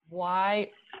why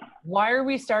are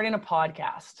we starting a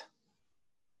podcast?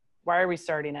 Why are we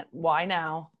starting it? Why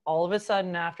now? All of a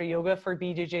sudden, after Yoga for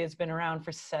BJJ has been around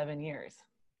for 7 years.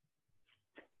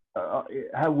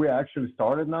 Have we actually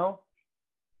started now?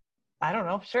 I don't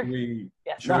know. Sure.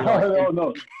 Yes.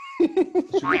 No.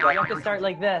 We have to start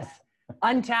like this.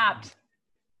 Untapped.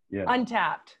 Yeah.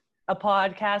 Untapped. A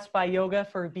podcast by Yoga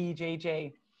for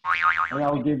BJJ. And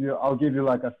I'll give you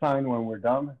like a sign when we're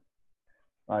done.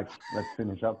 Like, let's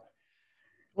finish up.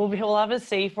 We'll have a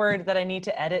safe word that I need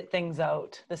to edit things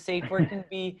out. The safe word can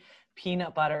be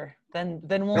peanut butter. Then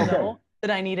we'll know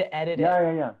that I need to edit it.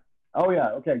 Yeah. Oh yeah.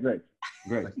 Okay, great.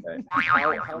 Okay.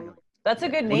 That's a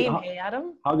good name, hey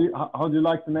Adam. How do you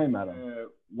like the name, Adam?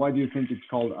 Why do you think it's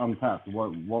called Untapped?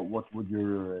 What would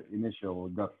your initial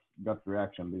gut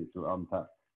reaction be to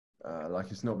Untapped? Like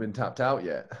it's not been tapped out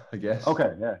yet, I guess.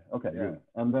 Okay. Good.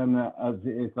 And then as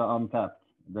it's untapped,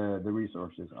 the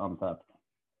resource is untapped.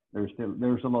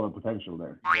 There's a lot of potential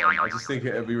there. I just think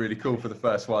it'd be really cool for the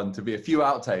first one to be a few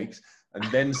outtakes and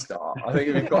then start. I think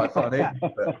it'd be quite funny.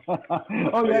 But,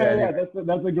 yeah.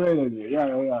 That's a great idea. Yeah.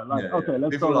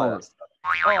 Let's go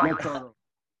on.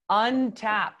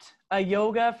 Untapped, a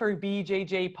Yoga for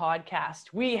BJJ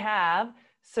podcast. We have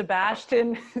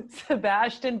Sebastian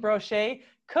Brochet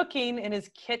cooking in his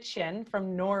kitchen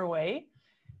from Norway.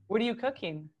 What are you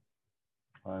cooking?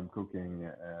 I'm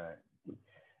cooking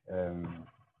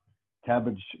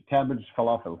cabbage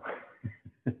falafel.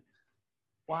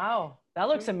 Wow, that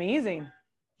looks amazing.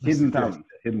 Hidden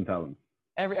talent.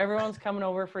 Everyone's coming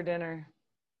over for dinner.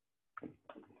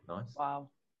 Nice. Wow.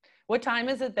 What time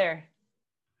is it there?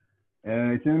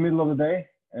 It's in the middle of the day.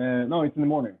 No, it's in the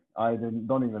morning. I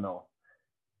don't even know.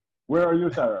 Where are you,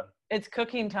 Sarah? It's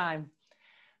cooking time.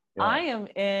 Yeah. I am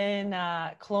in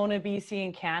Kelowna, BC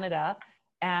in Canada,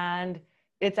 and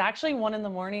it's actually 1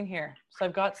 a.m. here. So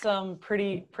I've got some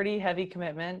pretty heavy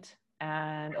commitment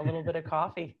and a little bit of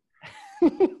coffee.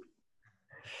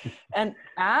 And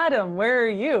Adam, where are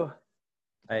you?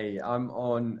 Hey, I'm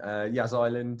on Yas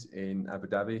Island in Abu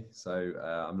Dhabi. So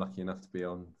I'm lucky enough to be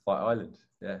on Fight Island.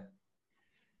 Yeah.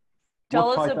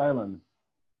 Fight Island?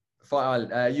 Fight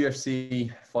Island,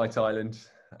 UFC Fight Island.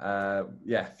 A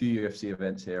few UFC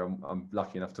events here. I'm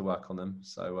lucky enough to work on them.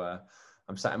 So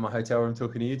I'm sat in my hotel room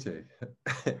talking to you two.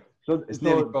 So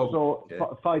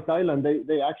Fight Island,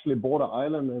 they actually bought an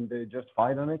island and they just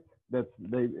fight on it.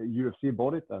 UFC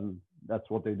bought it and that's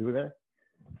what they do there.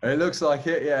 It looks like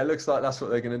it. Yeah, it looks like that's what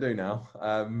they're going to do now.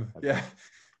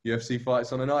 UFC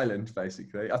fights on an island,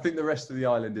 basically. I think the rest of the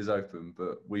island is open,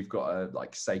 but we've got a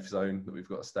safe zone that we've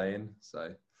got to stay in.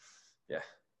 So, yeah,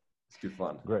 it's good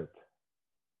fun. Great.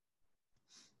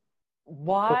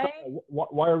 Why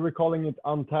are we calling it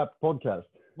Untapped Podcast?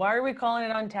 Why are we calling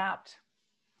it Untapped?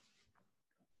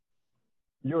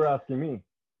 You're asking me.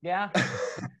 Yeah.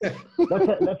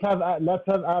 let's have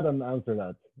Adam answer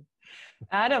that.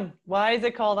 Adam, why is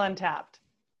it called Untapped?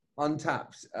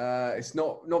 Untapped. It's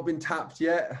not been tapped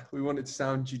yet. We want it to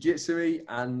sound jiu-jitsu-y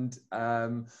and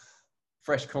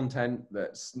fresh content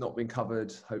that's not been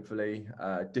covered, hopefully.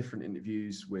 Different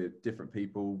interviews with different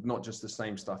people, not just the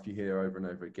same stuff you hear over and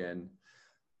over again.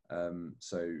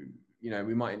 So,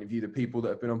 we might interview the people that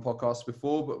have been on podcasts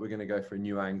before, but we're going to go for a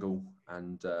new angle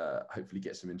and hopefully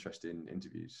get some interesting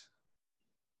interviews.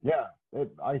 Yeah,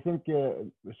 I think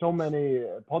so many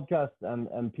podcasts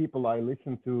and people I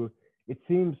listen to, it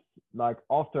seems like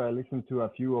after I listen to a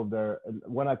few of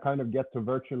when I kind of get to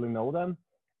virtually know them,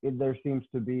 there seems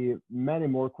to be many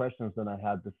more questions than I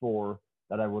had before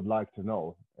that I would like to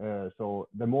know. So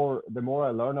the more I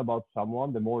learn about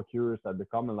someone, the more curious I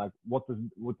become and like, what do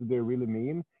they really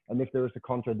mean? And if there is a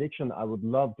contradiction, I would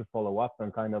love to follow up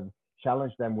and kind of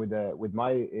challenge them with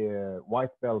my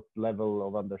white belt level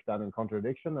of understanding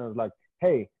contradiction. And I was like,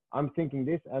 hey, I'm thinking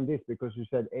this and this because you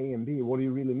said A and B. What do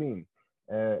you really mean?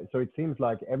 So it seems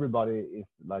like everybody is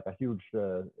like a huge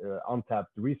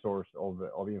untapped resource of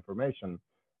information.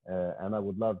 And I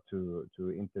would love to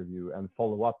interview and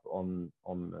follow up on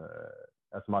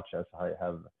as much as I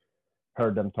have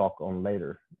heard them talk on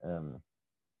later.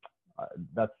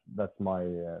 That's my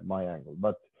angle.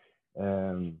 But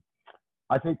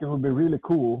I think it would be really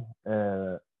cool,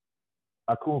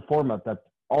 a cool format that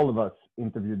all of us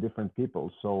interview different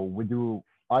people. So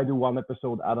I do one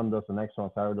episode, Adam does the next one,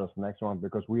 Sarah does the next one,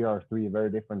 because we are 3 very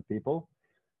different people.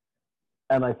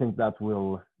 And I think that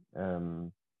will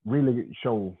really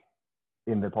show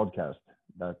in the podcast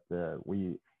that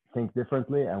we think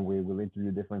differently and we will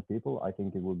interview different people. I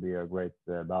think it will be a great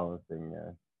balancing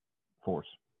force.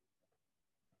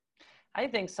 I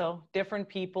think so. Different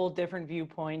people, different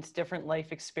viewpoints, different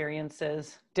life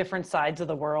experiences, different sides of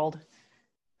the world.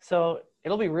 So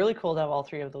it'll be really cool to have all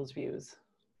three of those views.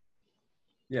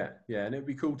 Yeah, and it'd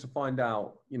be cool to find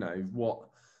out, what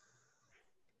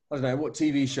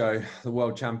TV show the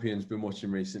world champion's been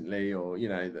watching recently, or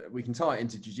we can tie it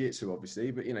into jiu-jitsu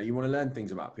obviously, but you want to learn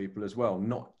things about people as well,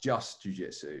 not just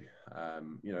jiu-jitsu.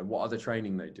 What other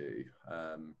training they do,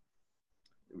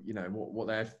 what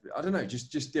they're, I don't know,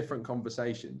 just different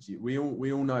conversations. We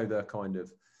all know the kind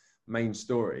of main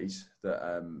stories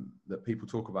that people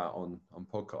talk about on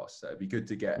podcasts. So it'd be good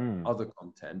to get other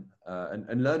content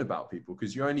and learn about people,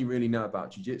 because you only really know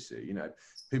about jiu-jitsu.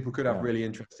 People could have really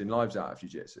interesting lives out of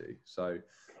jiu-jitsu. So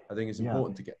I think it's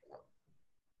important to get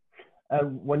that.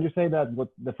 When you say that, what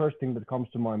the first thing that comes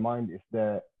to my mind is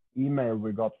the email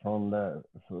we got for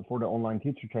the online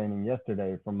teacher training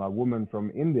yesterday from a woman from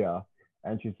India.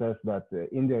 And she says that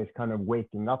India is kind of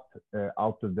waking up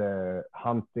out of the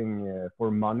hunting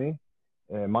for money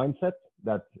mindset,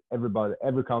 that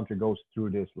every country goes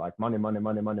through this, like money.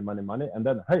 And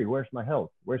then, hey, where's my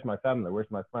health? Where's my family?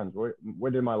 Where's my friends?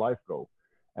 Where did my life go?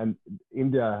 And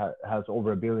India has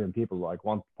over 1 billion people, like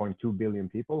 1.2 billion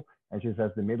people. And she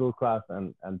says the middle class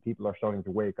and people are starting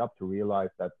to wake up to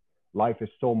realize that life is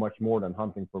so much more than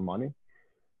hunting for money.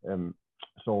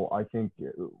 So I think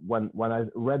when I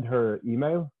read her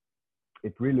email,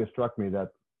 it really struck me that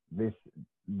the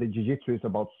jiu-jitsu is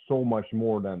about so much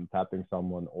more than tapping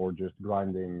someone or just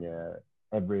grinding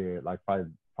every like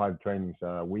five trainings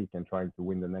a week and trying to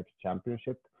win the next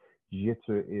championship.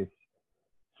 Jiu-jitsu is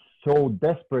so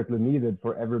desperately needed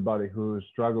for everybody who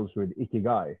struggles with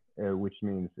ikigai, which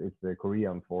means it's the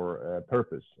Korean for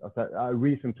purpose, a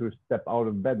reason to step out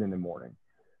of bed in the morning.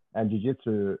 And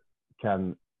jiu-jitsu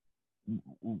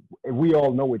we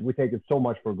all know it, we take it so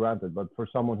much for granted, but for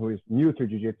someone who is new to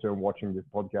jiu-jitsu and watching this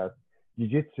podcast,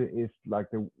 jiu-jitsu is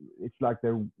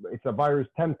it's a virus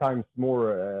 10 times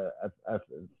more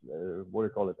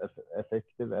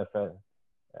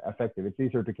effective. It's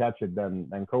easier to catch it than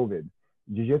COVID.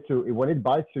 Jiu-jitsu, when it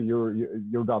bites you,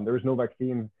 you're done. There is no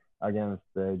vaccine against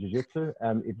jiu-jitsu,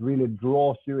 and it really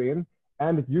draws you in,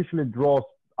 and it usually draws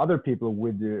other people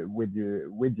with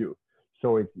you.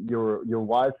 So it's your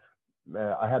wife.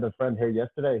 I had a friend here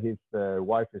yesterday. His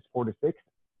wife is 46,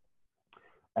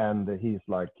 and he's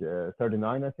like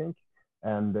 39, I think.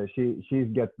 And she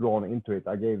gets drawn into it.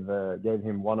 I gave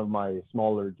him one of my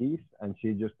smaller gis, and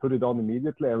she just put it on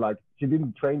immediately. And like, she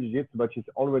didn't train jiu-jitsu, but she's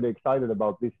already excited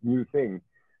about this new thing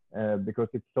because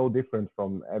it's so different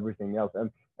from everything else.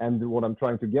 And what I'm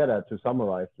trying to get at, to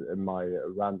summarize my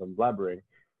random blabbering,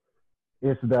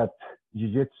 is that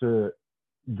jiu-jitsu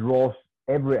draws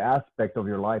every aspect of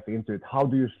your life into it. How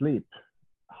do you sleep?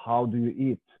 How do you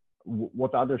eat?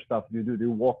 What other stuff do you do? Do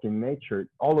you walk in nature?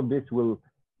 All of this will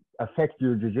affect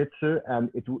your jiu-jitsu, and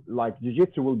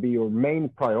jiu-jitsu will be your main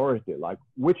priority. Like,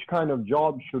 which kind of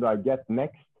job should I get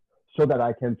next so that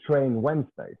I can train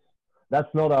Wednesdays?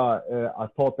 That's not a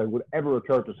thought that would ever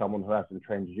occur to someone who hasn't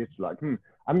trained jiu-jitsu. Like,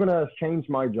 I'm gonna change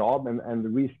my job and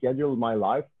reschedule my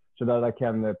life so that I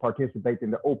can participate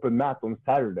in the open mat on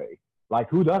Saturday. Like,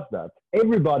 who does that?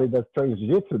 Everybody that trains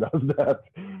jiu-jitsu does that.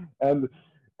 And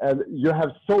you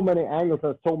have so many angles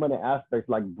and so many aspects,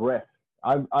 like breath.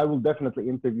 I will definitely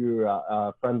interview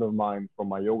a friend of mine from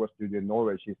my yoga studio in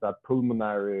Norway. She's a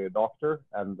pulmonary doctor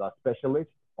and a specialist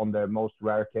on the most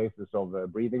rare cases of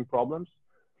breathing problems.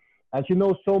 And she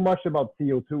knows so much about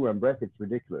CO2 and breath, it's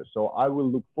ridiculous. So I will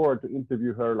look forward to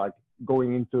interview her, like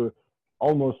going into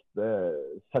almost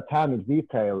satanic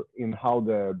detail in how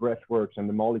the breath works and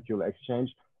the molecule exchange.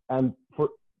 And for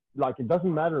like, it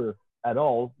doesn't matter at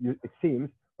all, it seems,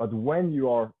 but when you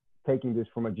are taking this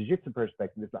from a jiu-jitsu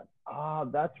perspective, it's like,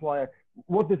 that's why.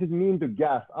 What does it mean to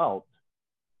gas out?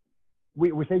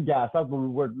 We say gas out, but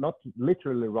we're not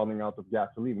literally running out of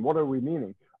gasoline. What are we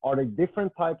meaning? Are there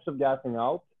different types of gassing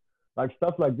out? Like,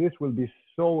 stuff like this will be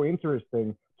so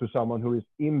interesting to someone who is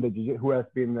who has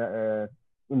been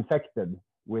infected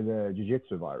with a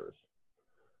jiu-jitsu virus.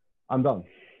 I'm done.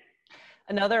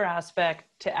 Another aspect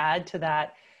to add to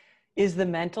that is the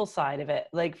mental side of it.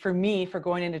 Like, for me, for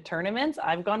going into tournaments,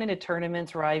 I've gone into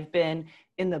tournaments where I've been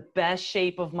in the best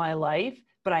shape of my life,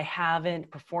 but I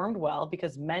haven't performed well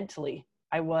because mentally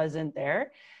I wasn't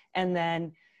there. And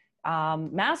then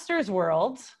Masters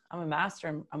Worlds, I'm a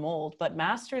master, I'm old, but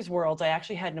Masters Worlds, I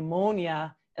actually had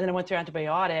pneumonia and then I went through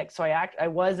antibiotics. So I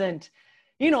wasn't,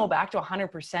 back to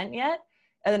 100% yet.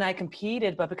 And then I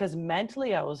competed, but because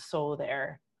mentally I was so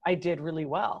there, I did really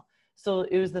well. So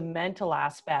it was the mental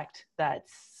aspect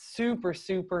that's super,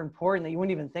 super important that you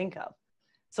wouldn't even think of.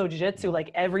 So jiu-jitsu,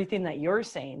 like everything that you're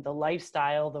saying, the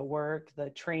lifestyle, the work, the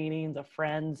training, the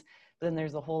friends, but then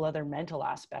there's a whole other mental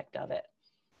aspect of it,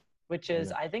 which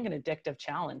is, I think, an addictive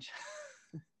challenge.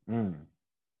 Mm.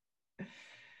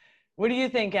 What do you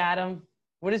think, Adam?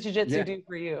 What does jiu-jitsu Yeah. do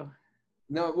for you?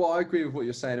 No, well, I agree with what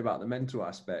you're saying about the mental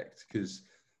aspect, because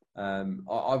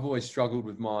I've always struggled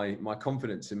with my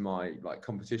confidence in my like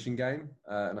competition game,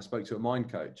 and I spoke to a mind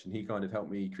coach, and he kind of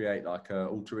helped me create like a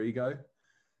alter ego,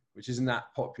 which isn't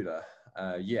that popular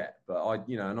yet, but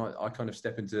I kind of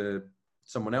step into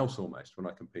someone else almost when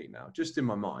I compete now, just in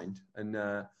my mind, and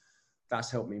that's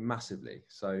helped me massively.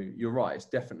 So you're right,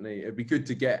 it'd be good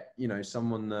to get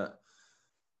someone that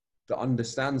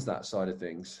understands that side of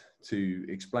things to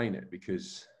explain it,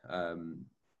 because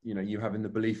you having the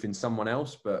belief in someone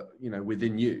else, but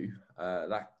within you,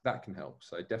 that can help.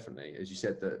 So definitely, as you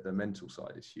said, the mental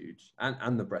side is huge,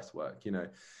 and the breath work.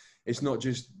 It's not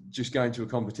just going to a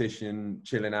competition,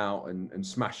 chilling out and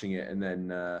smashing it, and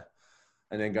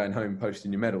then going home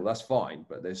posting your medal. That's fine,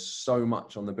 but there's so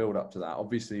much on the build up to that.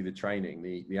 Obviously the training,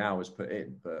 the hours put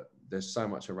in, but there's so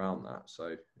much around that. So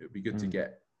it would be good to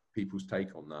get people's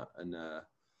take on that. And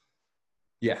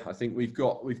I think we've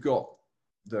got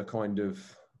the kind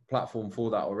of platform for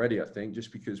that already. I think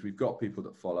just because we've got people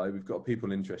that follow, we've got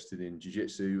people interested in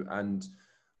jiu-jitsu and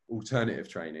alternative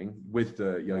training with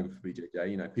the Yoga for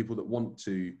BJJ, people that want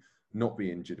to not be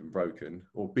injured and broken,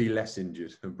 or be less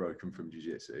injured and broken from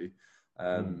jiu-jitsu.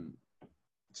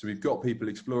 So we've got people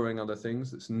exploring other things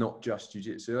that's not just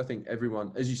jiu-jitsu. I think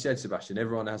everyone, as you said, Sebastian,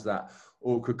 everyone has that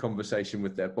awkward conversation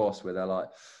with their boss where they're like,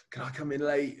 can I come in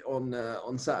late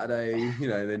on Saturday?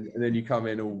 And then you come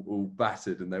in all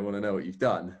battered and they want to know what you've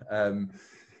done.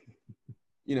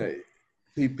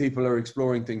 People are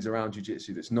exploring things around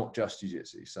jiu-jitsu that's not just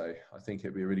jiu-jitsu. So I think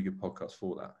it'd be a really good podcast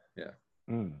for that. Yeah,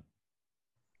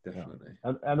 definitely.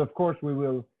 Yeah. And of course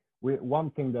one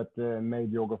thing that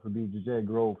made Yoga for BJJ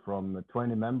grow from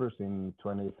 20 members in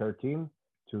 2013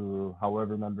 to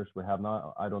however members we have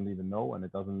now, I don't even know, and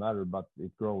it doesn't matter, but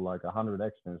it grew like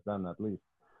 100x since then at least.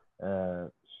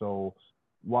 So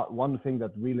one thing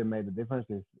that really made a difference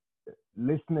is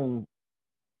listening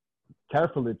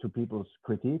carefully to people's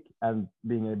critique and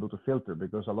being able to filter,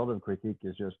 because a lot of critique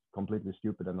is just completely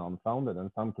stupid and unfounded, and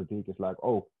some critique is like,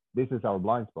 oh, this is our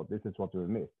blind spot, this is what we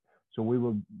missed. So we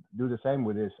will do the same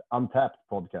with this Untapped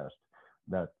podcast,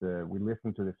 that we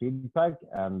listen to the feedback,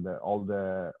 and all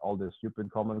the stupid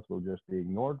comments will just be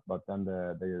ignored, but then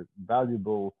the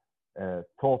valuable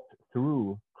thought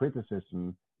through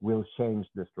criticism will change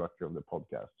the structure of the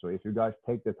podcast. So if you guys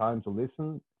take the time to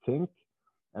listen, think,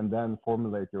 and then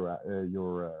formulate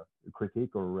your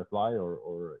critique or reply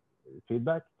or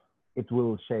feedback, it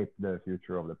will shape the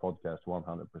future of the podcast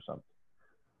 100%.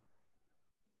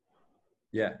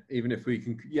 Yeah, even if we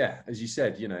can, as you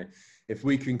said, if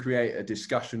we can create a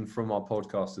discussion from our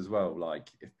podcast as well, like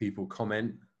if people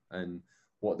comment and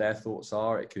what their thoughts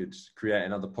are, it could create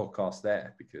another podcast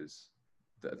there, because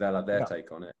they'll have their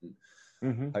take on it.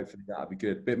 And hopefully that'll be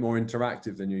good. A bit more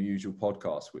interactive than your usual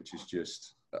podcast, which is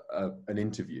just an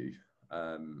interview.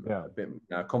 A bit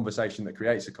a conversation that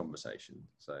creates a conversation.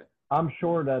 So I'm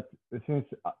sure that since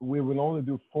we will only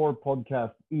do 4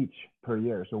 podcasts each per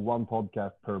year, so 1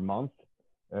 podcast per month,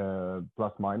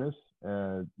 plus minus,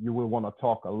 you will want to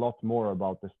talk a lot more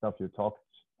about the stuff you talked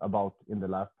about in the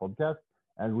last podcast,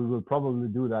 and we will probably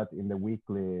do that in the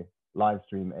weekly live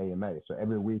stream AMA. So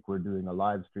every week we're doing a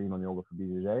live stream on Yoga for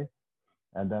BJJ,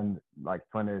 and then like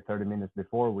 20-30 minutes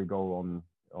before we go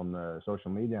on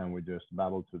social media and we just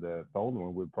babble to the phone,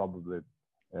 and we'll probably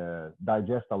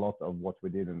digest a lot of what we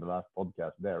did in the last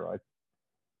podcast there, right?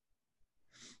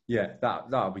 Yeah,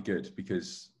 that'll be good,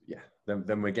 because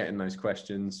then we're getting those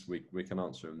questions, we can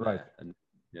answer them there. Right. And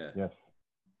yes,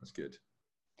 that's good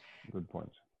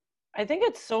point. I think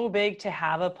it's so big to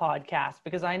have a podcast,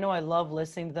 because I know I love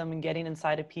listening to them and getting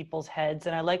inside of people's heads,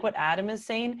 and I like what Adam is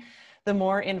saying, the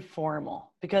more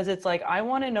informal, because it's like, I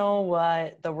want to know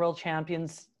what the world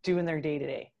champions do in their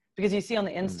day-to-day, because you see on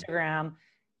the Instagram,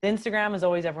 the Instagram is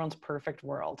always everyone's perfect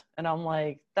world, and I'm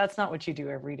like, that's not what you do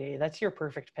every day. That's your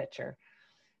perfect picture.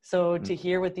 So to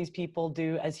hear what these people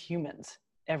do as humans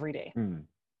every day.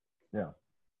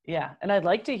 Yeah. And I'd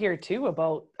like to hear too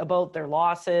about their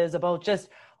losses, about just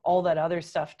all that other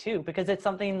stuff too, because it's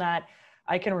something that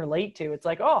I can relate to. It's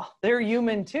like, oh, they're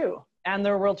human too, and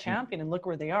they're world champion, and look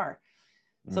where they are.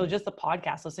 So just the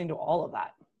podcast, listening to all of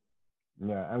that.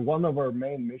 Yeah. And one of our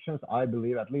main missions, I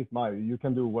believe, at least you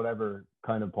can do whatever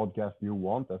kind of podcast you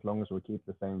want, as long as we keep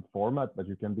the same format, but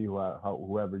you can be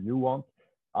whoever you want.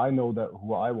 I know that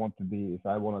who I want to be is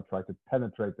I want to try to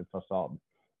penetrate the facade,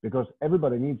 because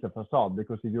everybody needs a facade,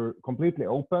 because if you're completely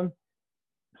open,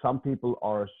 some people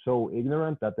are so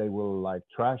ignorant that they will like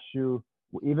trash you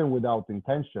even without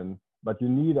intention, but you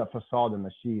need a facade and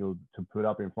a shield to put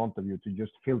up in front of you to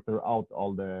just filter out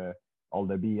all the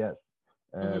BS.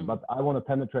 But I want to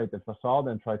penetrate the facade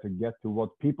and try to get to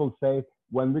what people say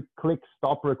when we click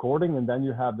stop recording, and then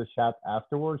you have the chat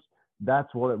afterwards.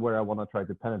 That's where I want to try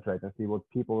to penetrate and see what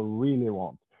people really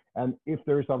want. And if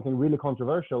there is something really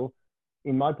controversial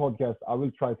in my podcast, I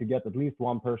will try to get at least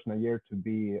one person a year to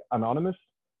be anonymous,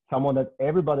 someone that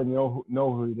everybody know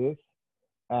who it is,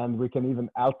 and we can even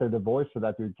alter the voice so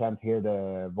that you can't hear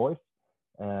the voice,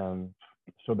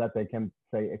 so that they can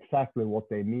say exactly what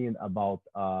they mean about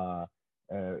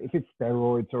if it's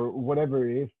steroids or whatever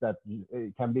it is that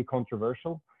it can be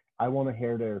controversial. I want to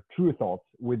hear their true thoughts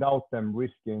without them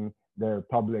risking their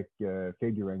public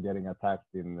figure and getting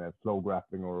attacked in slow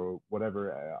grappling or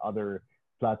whatever other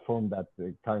platform that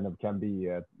kind of can be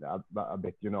a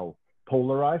bit,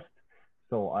 polarized.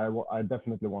 So I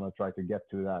definitely want to try to get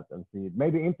to that and see,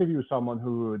 maybe interview someone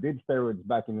who did steroids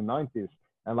back in the 90s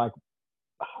and like,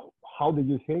 how did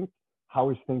you think? How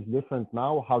is things different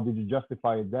now? How did you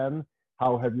justify it then?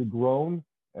 How have you grown?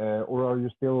 Or are you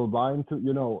still blind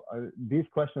to, these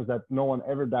questions that no one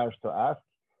ever dares to ask,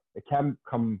 it can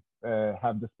come,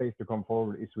 have the space to come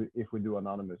forward if we do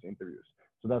anonymous interviews.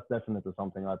 So that's definitely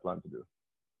something I plan to do.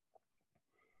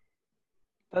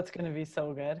 That's going to be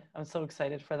so good. I'm so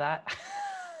excited for that.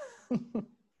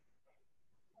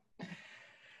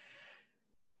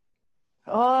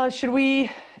 Should we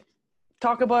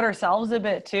talk about ourselves a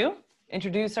bit too?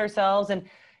 Introduce ourselves and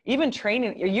even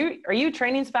training. Are you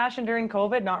training, Sebastian, during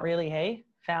COVID? Not really, hey?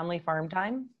 Family farm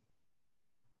time?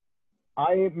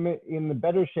 I'm in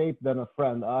better shape than a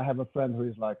friend. I have a friend who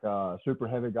is like a super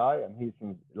heavy guy, and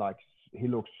he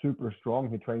looks super strong.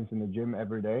 He trains in the gym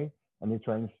every day, and he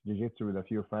trains jiu-jitsu with a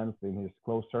few friends in his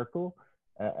close circle.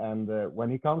 And when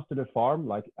he comes to the farm,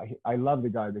 like I love the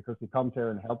guy because he comes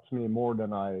here and helps me more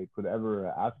than I could ever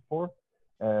ask for.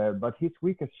 But he's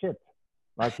weak as shit.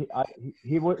 Like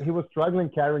he was struggling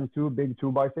carrying 2 big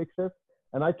 2x6s,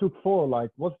 and I took 4. Like,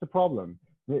 what's the problem?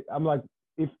 I'm like,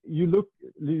 if you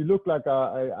look like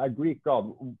a Greek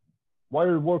god, why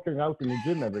are you working out in the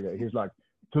gym every day? He's like,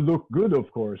 to look good,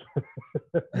 of course.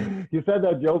 He said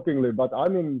that jokingly, but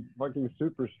I'm in fucking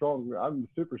super strong. I'm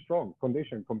super strong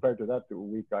condition compared to that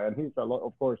weak guy, and he's a lot.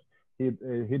 Of course, he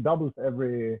doubles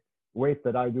every weight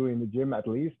that I do in the gym, at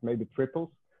least maybe triples.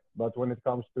 But when it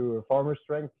comes to farmer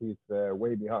strength, he's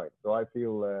way behind. So I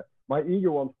feel my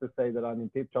ego wants to say that I'm in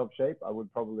tip-top shape. I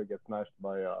would probably get smashed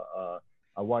by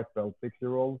a white belt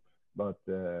 6-year-old, but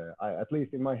at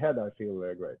least in my head, I feel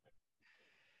great.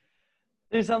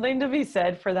 There's something to be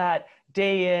said for that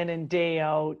day in and day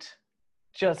out,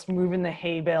 just moving the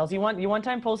hay bales. You one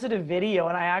time posted a video,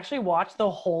 and I actually watched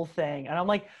the whole thing, and I'm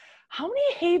like, how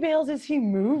many hay bales is he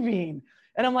moving?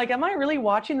 And I'm like, am I really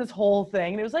watching this whole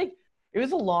thing? And it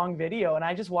was a long video, and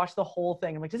I just watched the whole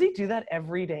thing. I'm like, does he do that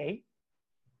every day?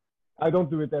 I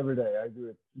don't do it every day. I do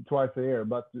it twice a year.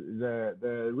 But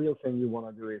the real thing you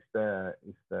want to do is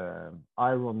the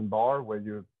iron bar where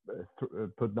you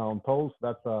put down poles.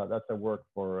 That's a work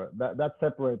for that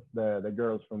separates the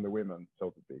girls from the women,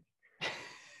 so to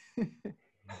speak.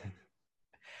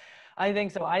 I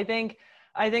think so. I think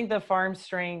the farm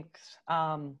strength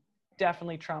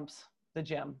definitely trumps the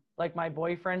gym. Like my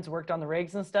boyfriend's worked on the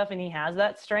rigs and stuff, and he has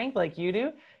that strength like you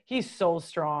do. He's so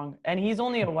strong, and he's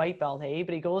only a white belt, hey,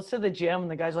 but he goes to the gym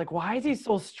and the guy's like, why is he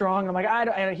so strong? I'm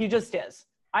like, he just is.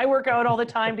 I work out all the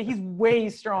time, but he's way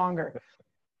stronger.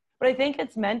 But I think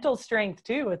it's mental strength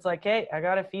too. It's like, hey, I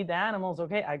got to feed the animals.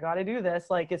 Okay, I got to do this.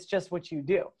 Like, it's just what you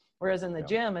do. Whereas in the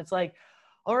gym, it's like,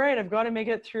 all right, I've got to make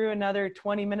it through another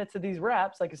 20 minutes of these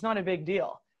reps. Like, it's not a big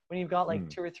deal when you've got like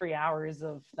 2 or 3 hours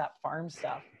of that farm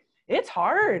stuff. It's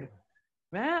hard,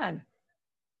 man.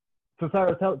 So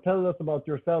Sarah, tell us about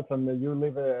yourself. And you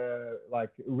live like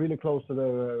really close to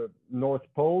the North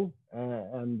Pole.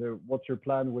 And what's your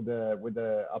plan with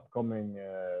the upcoming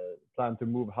plan to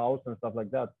move house and stuff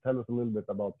like that? Tell us a little bit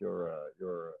about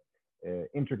your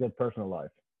intricate personal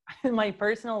life. My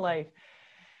personal life.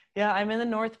 Yeah, I'm in the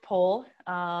North Pole.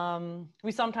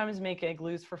 We sometimes make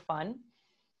igloos for fun.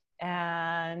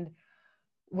 And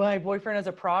my boyfriend has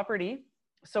a property.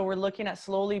 So we're looking at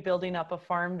slowly building up a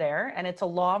farm there. And it's a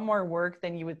lot more work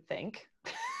than you would think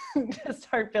to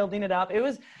start building it up. It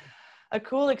was a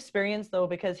cool experience though,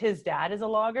 because his dad is a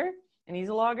logger and he's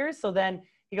a logger. So then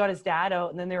he got his dad out,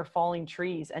 and then they were falling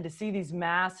trees. And to see these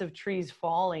massive trees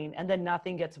falling and then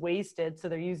nothing gets wasted. So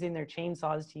they're using their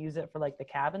chainsaws to use it for like the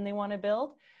cabin they want to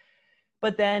build.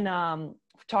 But then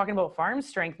talking about farm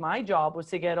strength, my job was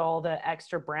to get all the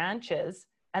extra branches.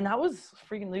 And that was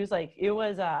freaking it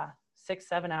was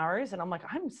 6-7 hours. And I'm like,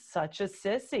 I'm such a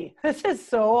sissy. This is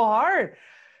so hard.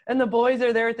 And the boys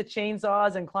are there with the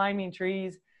chainsaws and climbing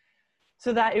trees.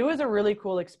 So that it was a really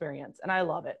cool experience. And I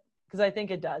love it because I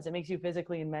think it does. It makes you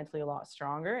physically and mentally a lot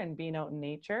stronger and being out in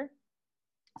nature.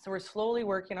 So we're slowly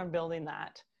working on building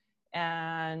that.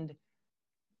 And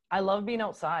I love being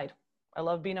outside. I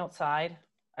love being outside.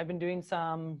 I've been doing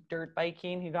some dirt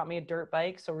biking. He got me a dirt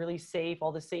bike. So really safe,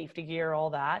 all the safety gear,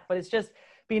 all that. But it's just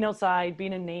being outside,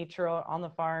 being in nature on the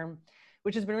farm,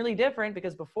 which has been really different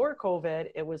because before COVID,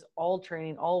 it was all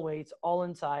training, all weights, all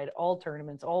inside, all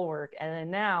tournaments, all work. And then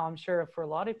now I'm sure for a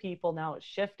lot of people now it's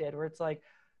shifted where it's like,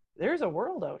 there's a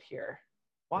world out here.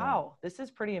 Wow, this is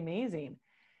pretty amazing.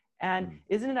 And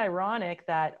isn't it ironic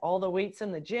that all the weights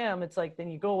in the gym, it's like then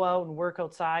you go out and work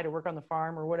outside or work on the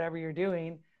farm or whatever you're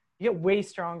doing, you get way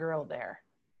stronger out there.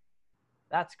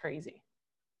 That's crazy.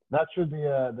 That should be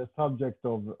the subject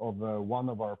of one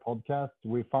of our podcasts.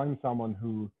 We find someone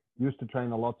who used to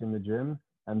train a lot in the gym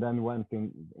and then went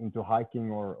into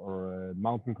hiking or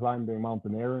mountain climbing,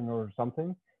 mountaineering or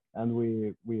something. And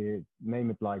we name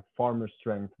it like farmer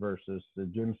strength versus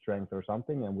gym strength or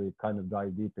something. And we kind of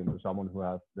dive deep into someone who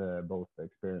has both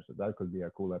experiences. That could be a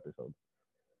cool episode.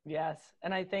 Yes.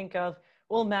 And I think of,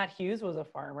 well, Matt Hughes was a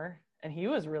farmer and he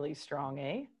was really strong,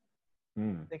 eh?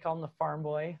 They call him the farm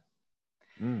boy.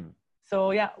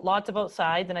 So yeah, lots of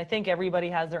outside. And I think everybody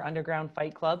has their underground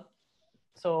fight club.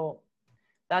 So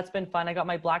that's been fun. I got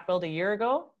my black belt a year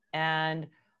ago and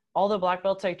all the black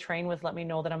belts I train with let me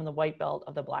know that I'm the white belt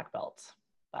of the black belts.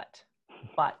 But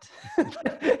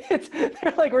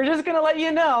they're like, we're just going to let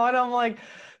you know. And I'm like,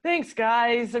 thanks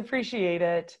guys. Appreciate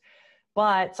it.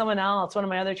 But someone else, one of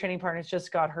my other training partners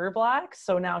just got her black.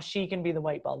 So now she can be the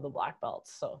white belt of the black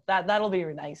belts. So that'll be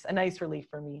a nice relief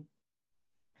for me.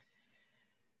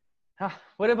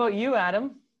 What about you,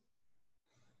 Adam?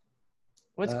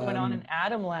 What's going on in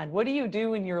Adam land? What do you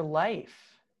do in your life?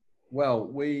 Well,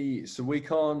 we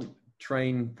can't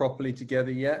train properly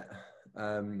together yet.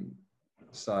 I mean,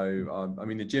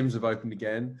 the gyms have opened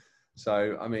again.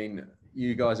 So, I mean,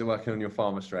 you guys are working on your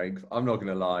farmer strength. I'm not going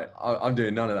to lie. I'm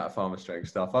doing none of that farmer strength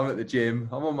stuff. I'm at the gym.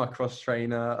 I'm on my cross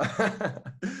trainer.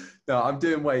 No, I'm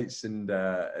doing weights and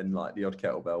like the odd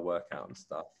kettlebell workout and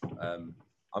stuff.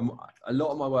 A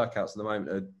lot of my workouts at the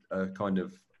moment are kind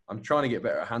of, I'm trying to get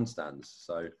better at handstands.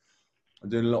 So I'm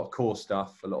doing a lot of core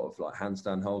stuff, a lot of like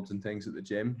handstand holds and things at the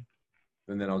gym.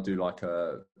 And then I'll do like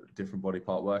a different body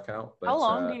part workout. But, how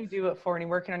long do you do it for when you're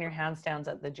working on your handstands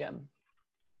at the gym?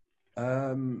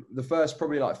 The first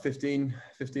probably like 15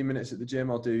 minutes at the gym.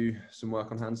 I'll do some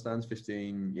work on handstands,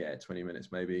 20 minutes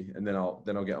maybe. And then I'll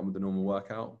get on with the normal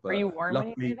workout. But are you warm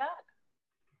when you do that?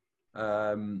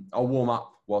 I'll warm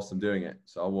up whilst I'm doing it.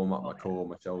 So I'll warm up my core,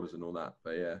 my shoulders and all that.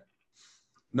 But yeah.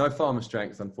 No farmer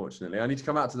strength, unfortunately. I need to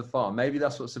come out to the farm. Maybe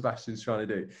that's what Sebastian's trying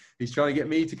to do. He's trying to get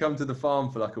me to come to the farm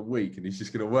for like a week, and he's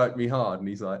just going to work me hard. And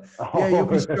he's like, "Yeah, you'll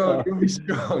be strong. You'll be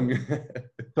strong."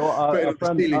 So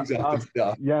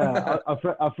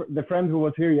the friend who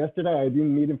was here yesterday, I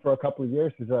didn't meet him for a couple of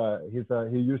years. He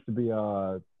used to be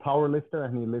a power lifter,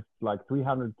 and he lifts like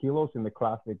 300 kilos in the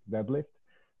classic deadlift.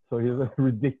 So he's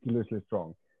ridiculously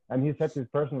strong. And he set his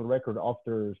personal record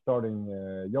after starting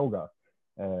yoga.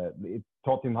 It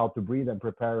taught him how to breathe and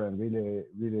prepare and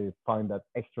really find that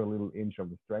extra little inch of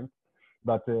the strength.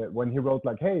 But when he wrote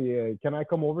like, hey, can I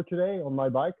come over today on my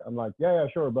bike? I'm like, yeah,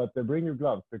 sure. But bring your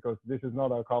gloves because this is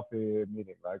not a coffee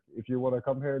meeting. Like if you want to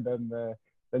come here, then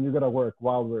you got to work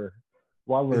while we're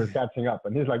catching up.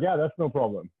 And he's like, yeah, that's no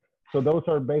problem. So those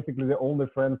are basically the only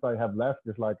friends I have left.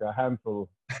 Is like less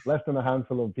than a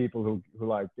handful of people who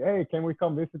like, hey, can we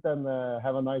come visit and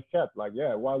have a nice chat? Like,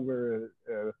 yeah, while we're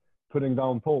putting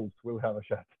down poles, we'll have a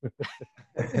chat.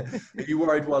 Are you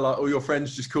worried while all your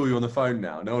friends just call you on the phone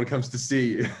now? No one comes to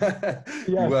see you.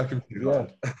 You're working too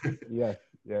hard. Yes.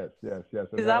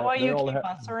 Is that why you keep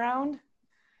us around?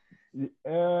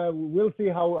 We'll see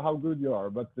how good you are,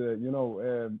 but if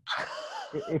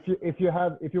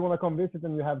you want to come visit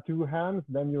and you have two hands,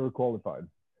 then you're qualified.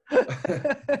 Because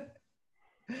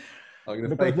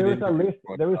there is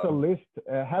a list.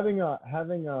 Having a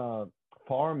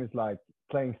farm is like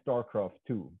playing StarCraft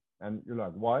 2, and you're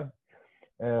like, why?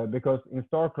 Because in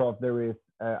StarCraft there is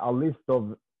a list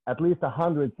of at least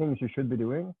 100 things you should be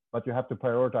doing, but you have to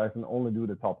prioritize and only do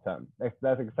the top 10.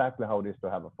 That's exactly how it is to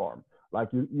have a farm. Like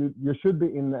you should be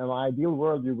in an ideal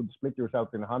world, you would split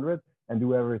yourself in 100 and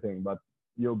do everything, but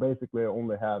you basically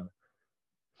only have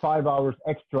 5 hours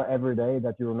extra every day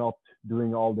that you're not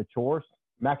doing all the chores,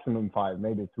 maximum 5,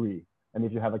 maybe 3. And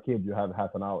if you have a kid, you have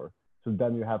half an hour. So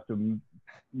then you have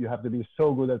to be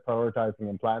so good at prioritizing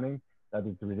and planning that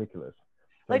it's ridiculous.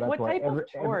 So like what type of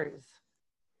chores?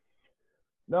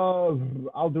 No,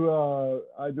 I do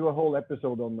a whole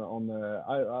episode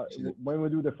when we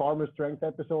do the farmer strength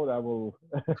episode, I will.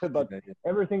 But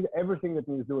everything that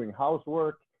needs doing,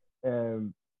 housework,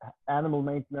 um, animal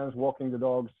maintenance, walking the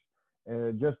dogs,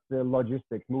 just the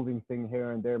logistics, moving thing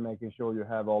here and there, making sure you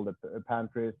have all the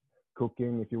pantries,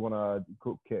 cooking. If you want to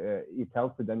cook, eat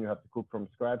healthy, then you have to cook from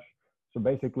scratch. So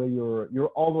basically,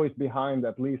 you're always behind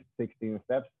at least 16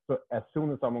 steps. So as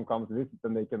soon as someone comes to visit,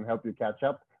 then they can help you catch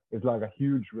up. It's like a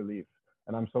huge relief.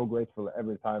 And I'm so grateful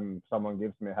every time someone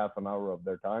gives me half an hour of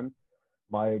their time.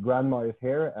 My grandma is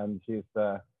here, and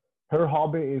her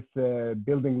hobby is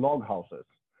building log houses.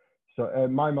 So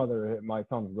my mother, my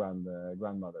son's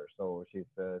grandmother, so she's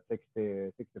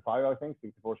 60, 65, I think,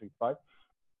 64, 65,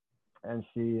 and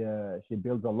she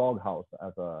builds a log house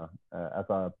as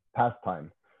a pastime.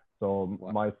 So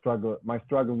Wow. my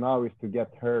struggle now is to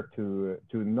get her to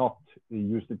not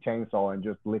use the chainsaw and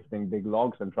just lifting big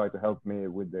logs and try to help me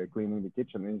with the cleaning the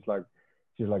kitchen. And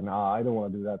she's like, nah, I don't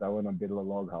want to do that. I want to build a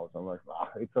log house. I'm like,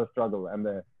 it's a struggle,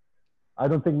 and I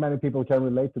don't think many people can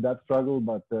relate to that struggle,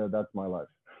 but that's my life.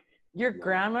 Your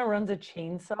grandma runs a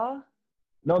chainsaw?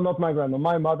 No, not my grandma.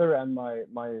 My mother and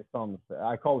my sons.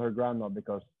 I call her grandma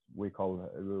because we call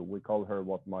her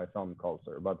what my son calls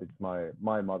her, but it's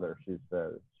my mother. She's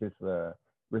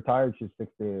retired. She's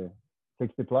 60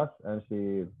 plus, and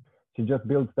she just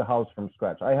builds the house from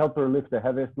scratch. I help her lift the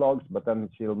heaviest logs, but then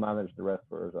she'll manage the rest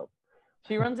for herself.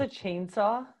 She runs a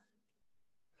chainsaw?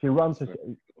 She runs.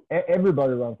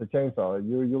 Everybody runs a chainsaw.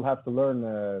 You'll have to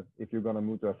learn if you're gonna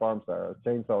move to a farm. Sarah, a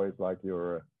chainsaw is like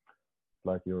your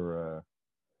Your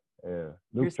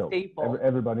Luke choke. staple.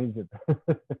 Everybody needs it.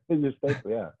 Your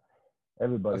staple, yeah. I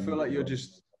Everybody feel needs like it. you're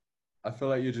just. I feel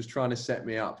like you're just trying to set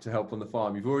me up to help on the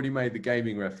farm. You've already made the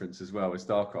gaming reference as well with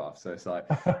StarCraft, so it's like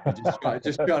you're just trying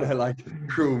to like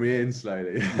crawl me in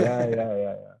slowly.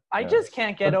 Yeah. I Yeah. just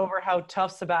can't get over how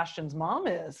tough Sebastian's mom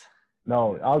is.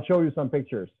 No, I'll show you some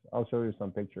pictures.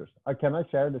 Can I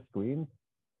share the screen?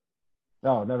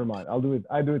 No, never mind. I'll do it.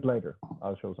 I do it later.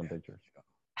 I'll show some pictures.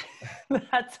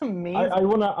 That's amazing. I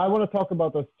wanna talk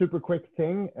about a super quick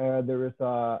thing. There is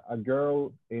a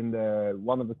girl in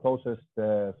one of the closest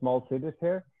small cities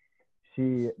here.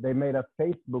 They made a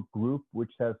Facebook group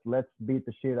which says let's beat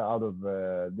the shit out of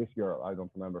this girl. I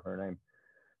don't remember her name.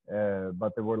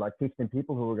 But there were like 15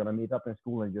 people who were gonna meet up in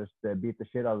school and just beat the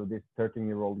shit out of this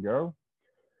 13-year-old girl.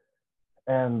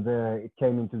 And it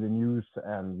came into the news,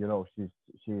 and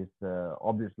she's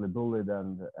obviously bullied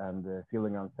and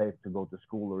feeling unsafe to go to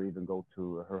school or even go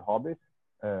to her hobbies.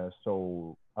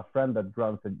 So a friend that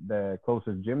runs the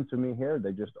closest gym to me here,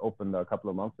 they just opened a couple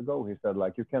of months ago. He said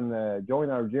like, you can join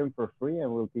our gym for free,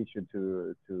 and we'll teach you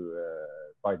to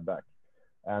fight back.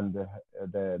 And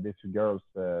this girl's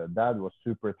dad was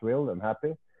super thrilled and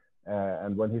happy.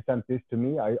 And when he sent this to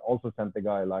me, I also sent the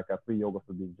guy like a free Yoga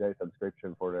for BJ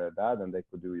subscription for the dad, and they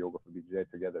could do Yoga for BJ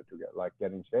together to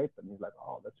get in shape. And he's like,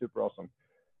 oh, that's super awesome.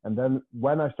 And then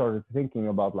when I started thinking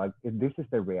about like, if this is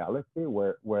the reality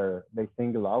where they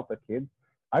single out a kid,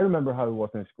 I remember how it was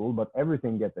in school, but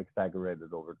everything gets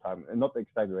exaggerated over time, and not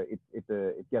exaggerate.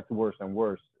 It gets worse and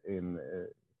worse in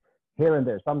here and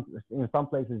there. In some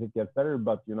places it gets better,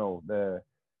 but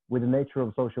with the nature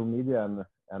of social media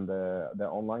and the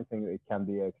online thing, it can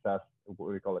be what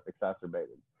we call it,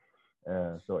 exacerbated.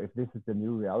 So if this is the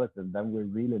new reality, then we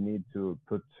really need to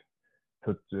put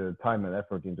time and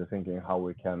effort into thinking how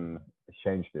we can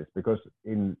change this. Because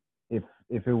if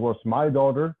it was my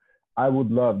daughter, I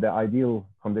would love, the ideal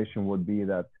condition would be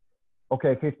that,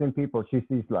 okay, 15 people, she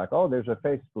sees like, oh, there's a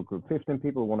Facebook group, 15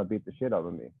 people want to beat the shit out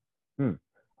of me.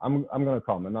 I'm gonna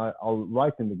come, and I'll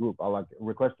write in the group. I'll like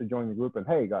request to join the group, and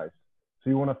hey guys, so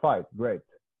you want to fight? Great.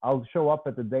 I'll show up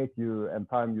at the date and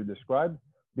time you described.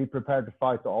 Be prepared to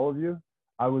fight, all of you.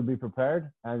 I will be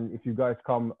prepared, and if you guys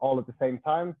come all at the same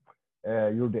time,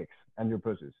 you're dicks and you're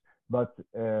pussies. But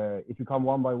if you come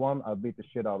one by one, I'll beat the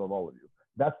shit out of all of you.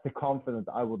 That's the confidence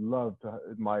I would love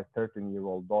my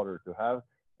 13-year-old daughter to have,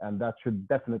 and that should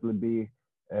definitely be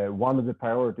one of the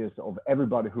priorities of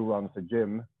everybody who runs a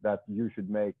gym, that you should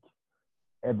make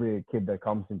every kid that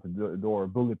comes into the door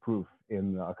bulletproof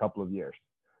in a couple of years.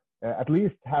 At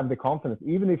least have the confidence,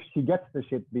 even if she gets the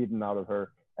shit beaten out of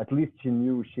her, at least she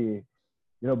knew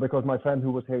because my friend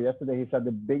who was here yesterday, he said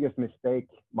the biggest mistake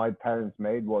my parents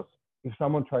made was, if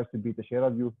someone tries to beat the shit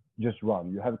out of you, just run.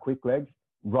 You have quick legs,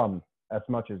 run as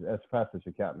fast as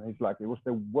you can. And he's like, it was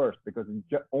the worst because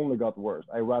it only got worse.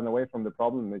 I ran away from the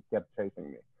problem and it kept chasing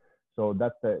me. So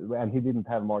and he didn't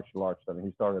have martial arts then.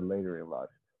 He started later in life,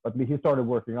 but he started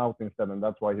working out instead, and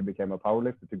that's why he became a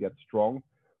powerlifter, to get strong.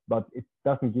 but it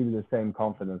doesn't give you the same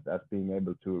confidence as being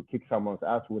able to kick someone's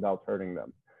ass without hurting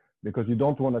them, because you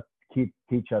don't want to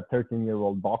teach a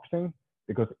 13-year-old boxing,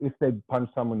 because if they punch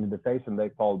someone in the face and they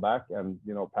fall back and,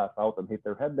 you know, pass out and hit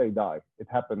their head, they die. It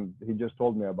happened. He just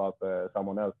told me about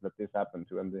someone else that this happened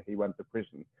to, and he went to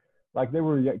prison. Like, they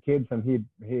were kids, and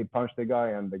he punched the guy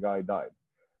and the guy died.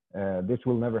 This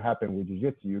will never happen with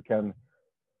jiu-jitsu. You can,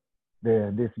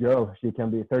 this girl, she can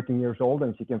be 13 years old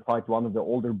and she can fight one of the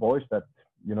older boys that,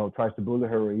 you know, tries to bully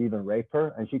her or even rape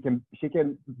her, and she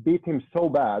can beat him so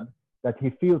bad that he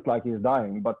feels like he's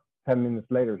dying, but 10 minutes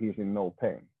later he's in no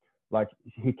pain. Like,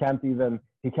 he can't even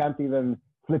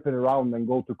flip it around and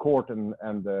go to court and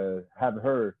have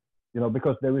her, you know,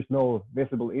 because there is no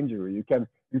visible injury. You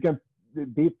can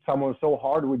beat someone so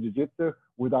hard with jiu-jitsu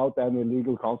without any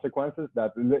legal consequences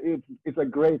that it's a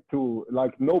great tool.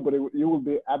 Like, you will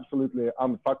be absolutely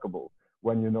unfuckable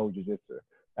when you know jiu-jitsu.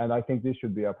 And I think this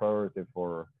should be a priority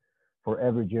for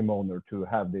every gym owner, to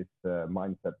have this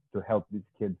mindset to help these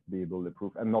kids be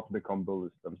bulletproof and not become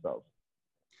bullies themselves.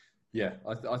 Yeah,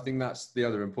 I think that's the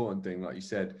other important thing, like you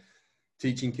said,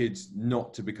 teaching kids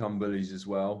not to become bullies as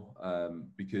well,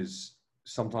 because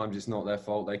sometimes it's not their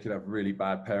fault. They could have really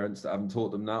bad parents that haven't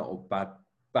taught them that, or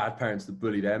bad parents that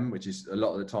bully them, which is a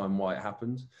lot of the time why it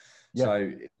happens. Yeah. So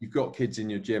if you've got kids in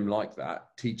your gym like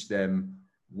that, teach them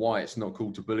why it's not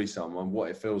cool to bully someone, what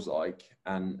it feels like,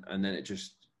 and then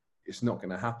it's not going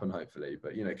to happen, hopefully.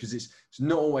 But, you know, because it's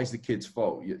not always the kid's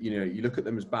fault. You know, you look at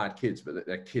them as bad kids, but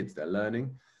they're kids, they're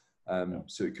learning.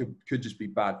 So it could just be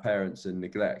bad parents and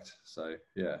neglect. So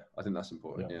yeah, I think that's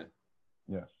important. Yeah.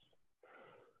 Yes.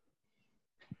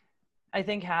 I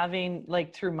think having,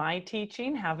 like, through my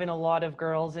teaching, having a lot of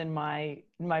girls in my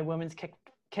women's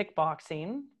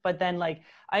kickboxing, but then, like,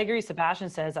 I agree, Sebastian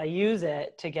says, I use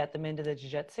it to get them into the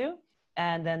jiu-jitsu,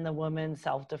 and then the women's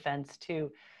self-defense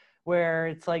too, where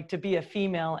it's like, to be a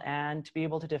female and to be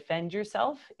able to defend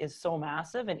yourself is so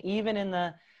massive. And even in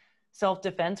the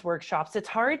self-defense workshops, it's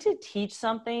hard to teach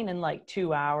something in like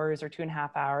 2 hours or 2.5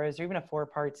 hours, or even a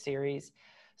 4-part series.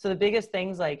 So the biggest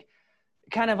things, like,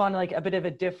 kind of on like a bit of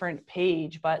a different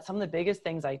page, but some of the biggest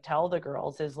things I tell the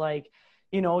girls is, like,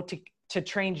 you know, to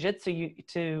train jiu-jitsu,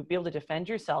 to be able to defend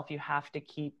yourself, you have to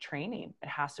keep training. It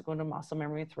has to go into muscle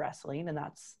memory with wrestling, and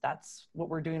that's what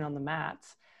we're doing on the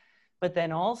mats. But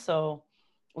then also,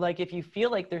 like, if you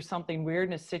feel like there's something weird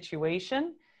in a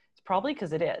situation, it's probably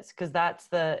because it is, because that's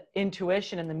the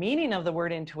intuition, and the meaning of the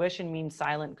word intuition means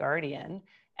silent guardian.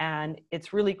 And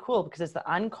it's really cool because it's the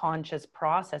unconscious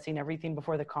processing everything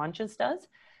before the conscious does.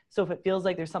 So if it feels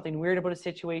like there's something weird about a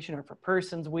situation, or if a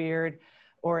person's weird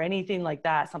or anything like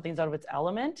that, something's out of its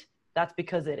element, that's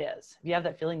because it is. If you have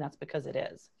that feeling, that's because it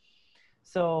is.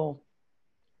 So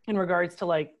in regards to,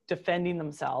 like, defending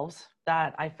themselves,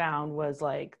 that I found was,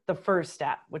 like, the first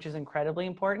step, which is incredibly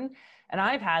important. And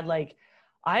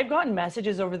I've gotten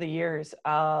messages over the years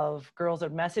of girls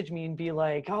that message me and be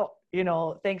like, oh, you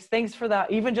know, thanks for that.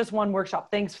 Even just one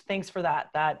workshop. Thanks for that.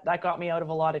 That got me out of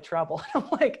a lot of trouble. I'm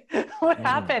like, what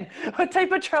happened? What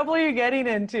type of trouble are you getting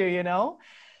into, you know?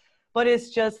 But it's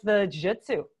just the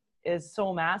jiu-jitsu is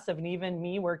so massive. And even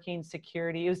me working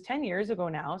security, it was 10 years ago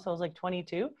now. So I was like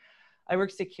 22. I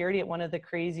worked security at one of the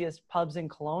craziest pubs in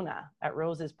Kelowna, at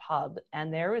Rose's Pub.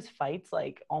 And there was fights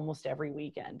like almost every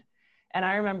weekend. And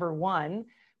I remember one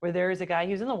where there was a guy,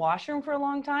 he was in the washroom for a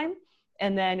long time.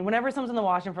 And then whenever someone's in the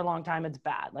washroom for a long time, it's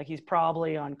bad. Like, he's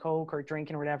probably on coke or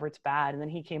drinking or whatever, it's bad. And then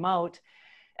he came out,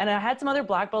 and I had some other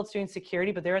black belts doing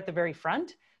security, but they're at the very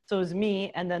front. So it was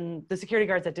me and then the security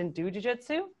guards that didn't do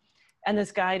jiu-jitsu. And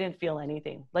this guy didn't feel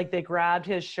anything. Like, they grabbed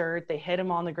his shirt, they hit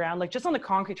him on the ground, like just on the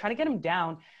concrete, trying to get him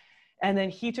down. And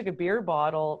then he took a beer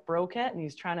bottle, broke it, and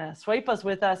he's trying to swipe us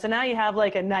with us. And now you have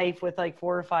like a knife with like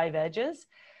 4 or 5 edges.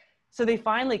 So they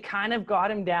finally kind of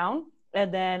got him down.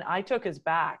 And then I took his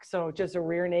back. So just a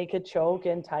rear naked choke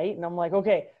in tight. And I'm like,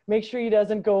 okay, make sure he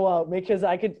doesn't go out, because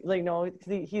I could, like, no,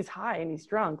 he's high and he's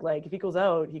drunk. Like, if he goes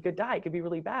out, he could die. It could be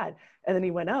really bad. And then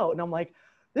he went out, and I'm like,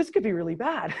 this could be really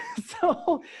bad.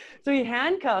 So he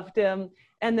handcuffed him,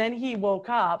 and then he woke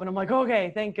up, and I'm like,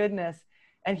 okay, thank goodness.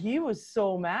 And he was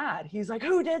so mad. He's like,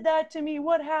 who did that to me?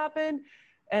 What happened?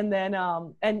 And then,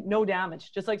 and no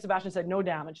damage, just like Sebastian said, no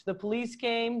damage. The police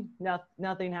came,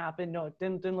 nothing happened. No, it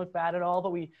didn't look bad at all,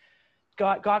 but we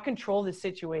got control of the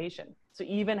situation. So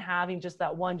even having just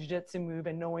that one jiu-jitsu move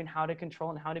and knowing how to control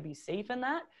and how to be safe in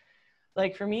that,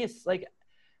 like, for me, it's like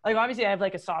obviously I have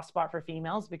like a soft spot for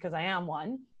females because I am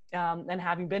one. And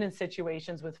having been in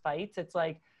situations with fights, it's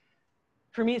like,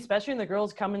 for me, especially when the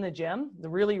girls come in the gym, the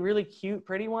really, really cute,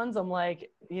 pretty ones, I'm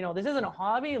like, you know, this isn't a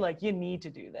hobby. Like, you need to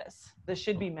do this. This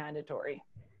should be mandatory.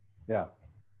 Yeah.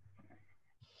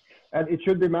 And it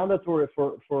should be mandatory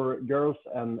for girls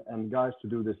and guys to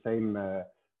do the same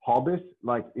hobbies.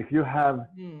 Like if you have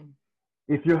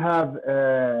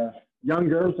young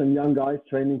girls and young guys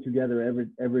training together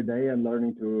every day and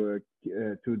learning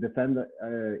to defend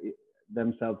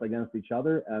themselves against each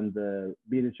other and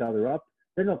beat each other up,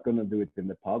 they're not going to do it in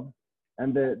the pub.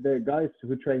 And the guys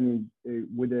who train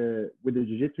with the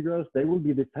jiu-jitsu girls, they will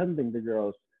be defending the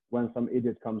girls when some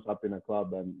idiot comes up in a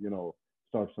club and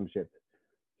starts some shit.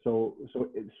 So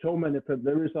many.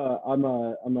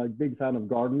 I'm a big fan of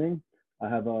gardening. I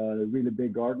have a really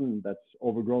big garden that's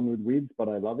overgrown with weeds, but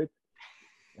I love it.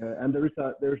 And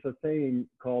there's a saying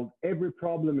called "Every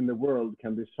problem in the world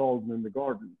can be solved in the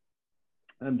garden,"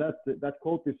 and that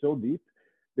quote is so deep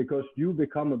because you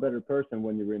become a better person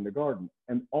when you're in the garden,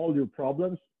 and all your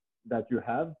problems that you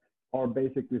have are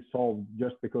basically solved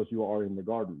just because you are in the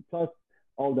garden. Plus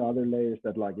all the other layers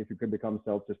that, like, if you can become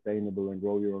self-sustainable and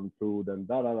grow your own food and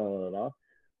da da da da da.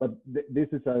 But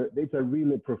it's a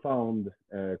really profound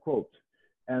quote.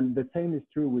 And the same is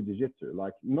true with jiu-jitsu.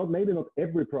 Like, maybe not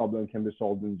every problem can be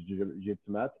solved in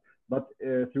jiu-jitsu mat, but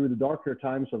through the darker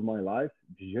times of my life,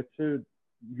 jiu-jitsu,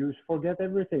 you forget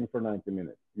everything for 90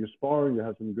 minutes. You spar, you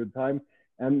have some good time.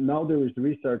 And now there is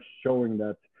research showing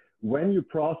that when you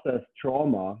process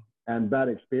trauma and bad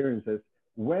experiences,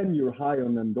 when you're high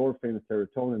on endorphins,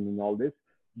 serotonin, and all this,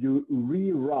 you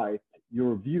rewrite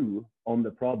your view on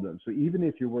the problem. So even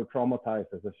if you were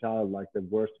traumatized as a child, like the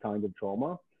worst kind of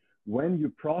trauma, when you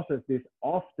process this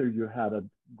after you had a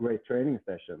great training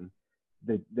session,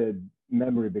 the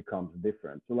memory becomes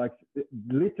different. So like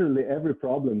literally every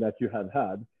problem that you have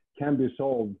had can be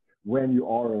solved when you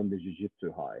are on the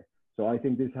jiu-jitsu high. So I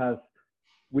think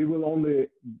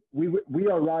we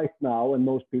are right now, and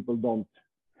most people don't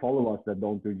follow us that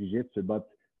don't do jiu-jitsu, but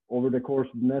over the course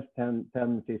of the next 10,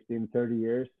 15, 30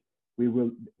 years, they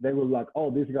will like,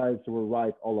 oh, these guys were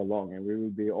right all along, and we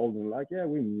will be old and like, yeah,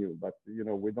 we knew, but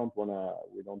we don't wanna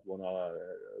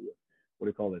what do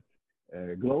you call it,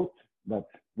 gloat, but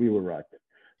we were right.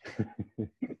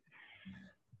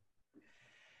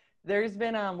 There's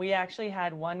been we actually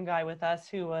had one guy with us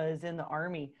who was in the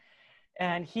Army,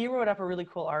 and he wrote up a really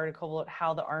cool article about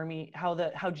how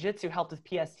jiu-jitsu helped with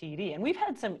PTSD, and we've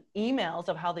had some emails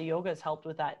of how the yoga has helped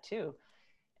with that too.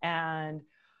 And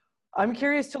I'm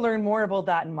curious to learn more about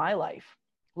that in my life,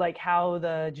 like how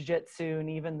the jiu-jitsu and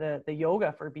even the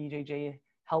yoga for BJJ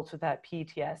helps with that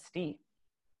PTSD.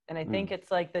 And I think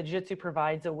it's like the jiu-jitsu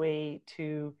provides a way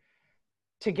to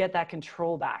get that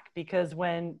control back, because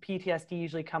when PTSD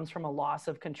usually comes from a loss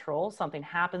of control, something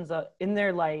happens in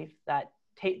their life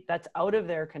that's out of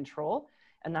their control,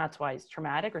 and that's why it's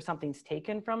traumatic, or something's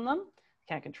taken from them,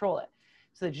 can't control it.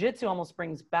 So the jiu-jitsu almost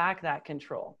brings back that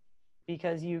control,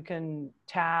 because you can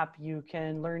tap, you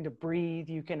can learn to breathe,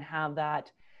 you can have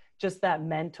that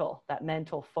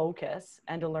mental focus,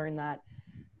 and to learn that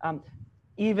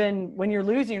even when you're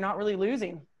losing, you're not really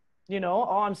losing.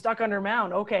 Oh, I'm stuck under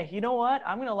mount. Okay, you know what?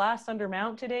 I'm going to last under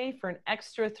mount today for an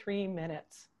extra 3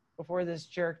 minutes before this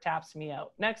jerk taps me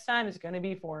out. Next time it's going to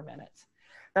be 4 minutes.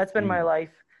 That's been my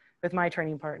life with my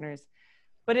training partners.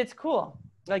 But it's cool.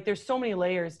 Like, there's so many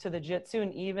layers to the jiu-jitsu,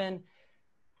 and even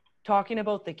talking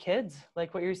about the kids,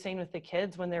 like what you're saying with the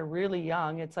kids when they're really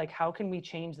young, it's like, how can we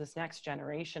change this next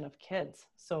generation of kids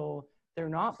so they're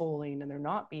not bullying and they're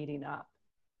not beating up?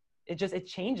 It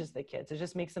changes the kids. It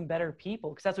just makes them better people,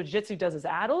 because that's what jiu-jitsu does as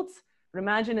adults. But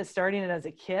imagine it starting it as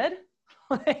a kid.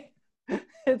 Like,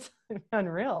 it's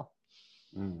unreal.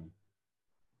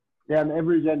 Yeah, and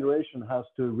every generation has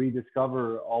to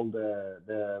rediscover all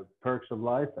the perks of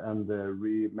life and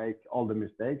remake all the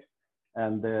mistakes.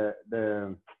 And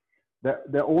the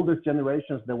oldest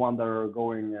generations, the one that are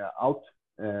going out,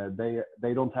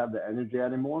 they don't have the energy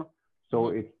anymore. So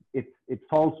it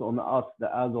falls on us,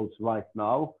 the adults, right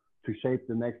now, to shape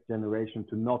the next generation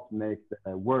to not make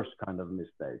the worst kind of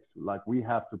mistakes. Like, we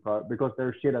have to, because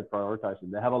they're shit at prioritizing.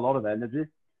 They have a lot of energy,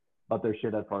 but they're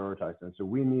shit at prioritizing. So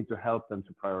we need to help them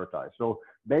to prioritize. So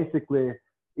basically,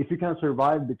 if you can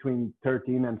survive between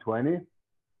 13 and 20,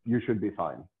 you should be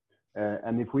fine.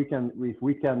 And if we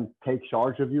can take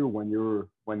charge of you when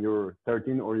you're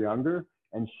 13 or younger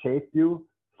and shape you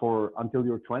until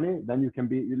you're 20, then you can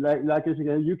be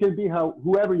you can be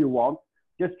whoever you want.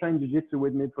 Just train jiu-jitsu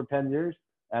with me for 10 years,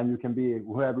 and you can be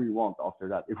whoever you want after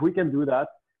that. If we can do that,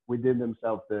 we did them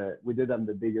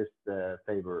the biggest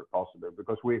favor possible,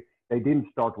 because they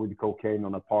didn't start with cocaine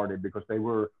on a party because they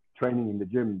were training in the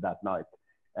gym that night.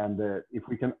 And if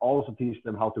we can also teach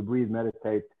them how to breathe,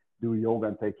 meditate, do yoga,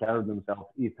 and take care of themselves,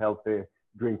 eat healthy,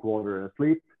 drink water, and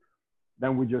sleep,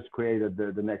 then we just created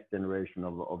the next generation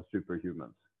of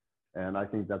superhumans. And I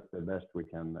think that's the best we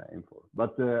can aim for.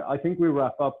 But I think we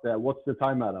wrap up there. What's the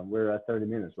time, Adam? We're at 30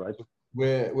 minutes, right?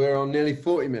 We're on nearly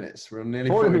 40 minutes. We're on nearly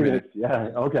 40 minutes. minutes.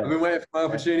 Yeah. Okay. I've been waiting for my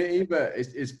opportunity, but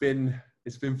it's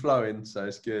been flowing, so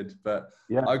it's good. But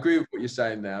yeah, I agree with what you're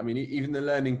saying there. I mean, even the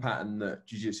learning pattern that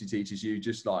jiu-jitsu teaches you,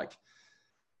 just like,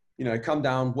 you know, come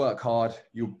down, work hard.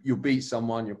 You'll beat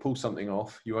someone. You'll pull something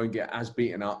off. You won't get as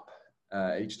beaten up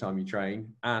each time you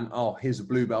train. And here's a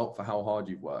blue belt for how hard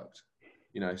you've worked.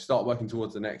 You know, start working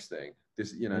towards the next thing.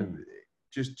 This, you know,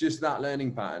 just that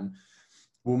learning pattern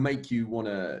will make you want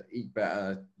to eat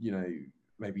better. You know,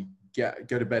 maybe go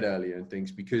to bed earlier and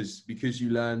things because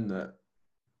you learn that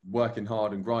working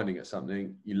hard and grinding at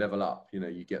something, you level up. You know,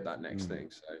 you get that next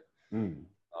thing. So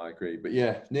I agree. But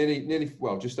yeah, nearly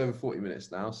well, just over 40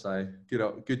 minutes now. So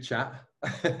good chat.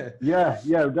 yeah,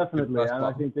 definitely. And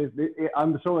I think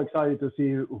I'm so excited to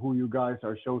see who you guys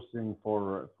are choosing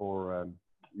for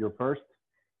your first.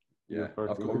 Yeah,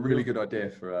 I've got a really good idea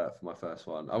for my first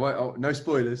one. I won't. No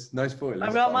spoilers. No spoilers.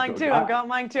 I've got mine too. I got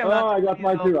mine too. I got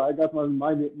mine too. I got mine.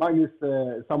 Mine is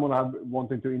someone I've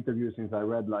wanted to interview since I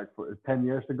read like 10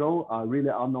 years ago. A really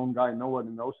unknown guy. No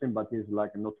one knows him, but he's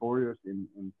like notorious in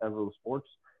several sports.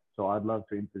 So I'd love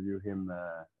to interview him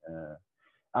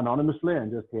anonymously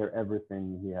and just hear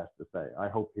everything he has to say. I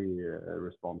hope he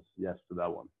responds yes to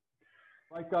that one.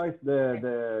 Right, guys.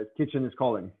 The kitchen is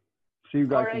calling. See you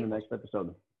guys in the next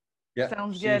episode. Yeah,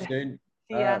 sounds good. See you soon.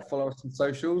 See ya. Follow us on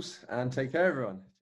socials and take care, everyone.